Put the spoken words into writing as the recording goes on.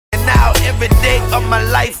every day of my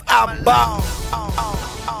life I ball.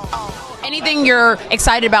 Anything you're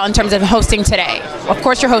excited about in terms of hosting today? Of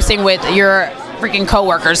course, you're hosting with your freaking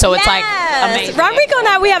coworkers, so it's like amazing. Rodrigo and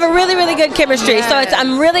I, we have a really, really good chemistry, Yes. so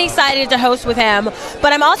I'm really excited to host with him.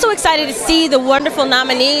 But I'm also excited to see the wonderful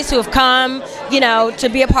nominees who have come, you know, to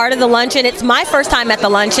be a part of the luncheon. It's my first time at the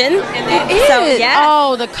luncheon. So, yeah.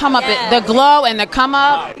 Oh, the come up, Yeah. the glow and the come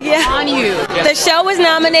up on you. The show was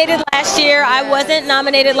nominated last year. I wasn't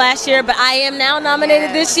nominated last year, but I am now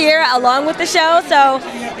nominated this year along with the show. So,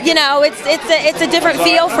 you know, it's a different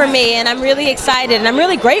feel for me, and I'm really excited, and I'm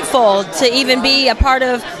really grateful to even be a part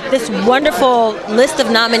of this wonderful list of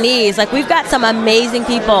nominees. Like, we've got some amazing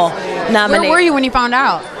people nominated. Where were you when you found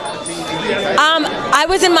out? I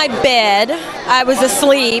was in my bed, I was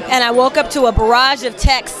asleep, and I woke up to a barrage of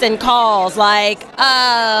texts and calls like,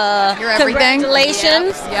 Your everything?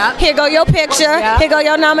 congratulations, Yep. here go your picture, Yep. here go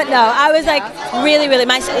your nomination. No, I was like really, really,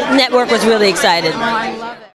 my network was really excited. I love it.